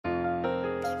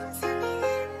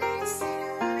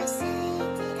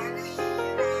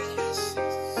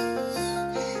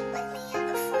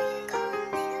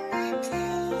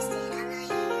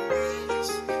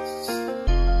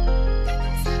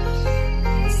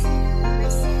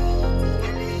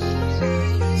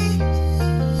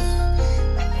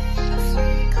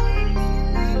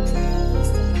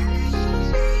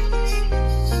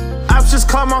just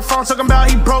called my phone talking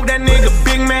about he broke that nigga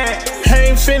big mad.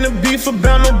 I ain't finna beef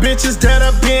about no bitches that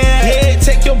I been at. Yeah,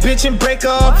 take your bitch and break her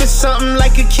off. It's something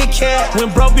like a Kit Kat.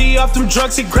 When bro be off them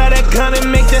drugs, he grab that gun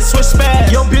and make that switch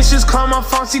back. Yo, bitch just called my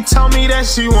phone, she told me that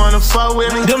she wanna fuck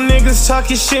with me. Them niggas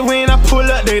talking shit when I pull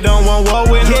up, they don't want war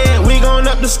with me. Yeah, we gon'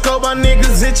 up the scope, our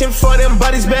niggas itching for them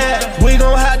bodies back. We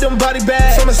gon' hide them body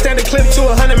bags from a standard clip to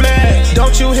 100 mag.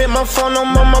 Don't you hit my phone,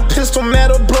 I'm on my pistol,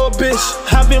 metal blow a bitch.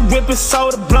 I been whipping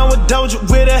soda, blowing with Doja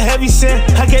with a heavy scent.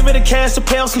 I gave her the cash to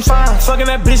pay off some fine. Fucking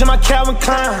that bitch in my Calvin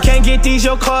Klein. Can't get these,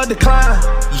 your card decline.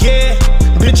 Yeah,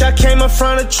 bitch, I came up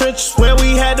from the trenches where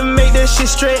we had to make that shit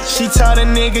stretch. She told a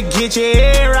nigga, get your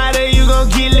head right or you gon'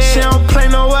 get lit. She don't play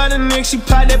no other nigga, she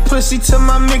pop that pussy to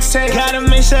my mixtape. Gotta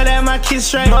make sure that my kids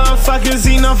straight. Motherfuckers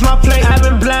eating off my plate. I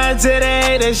been blind to the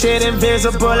hate, that shit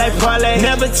invisible like parlay.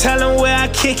 Never tellin' where I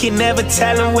kick it, never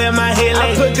tellin' where my head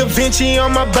lay. I put Da Vinci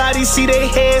on my body, see they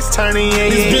heads turning, yeah, yeah.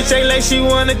 This bitch ain't like she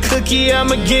want a cookie,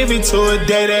 I'ma give it to her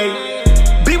day.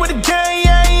 Be with the gang,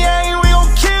 yeah, we gon'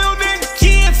 kill niggas.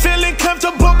 Yeah, feeling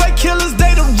comfortable by killers,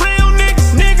 they the real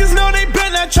niggas. Niggas know they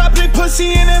better not drop their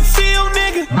pussy in that field,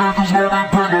 nigga. Niggas know they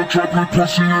better not drop their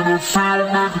pussy in that field,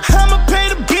 nigga. I'ma pay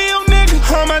the bill, nigga.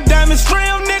 All my diamonds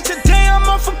real, nigga.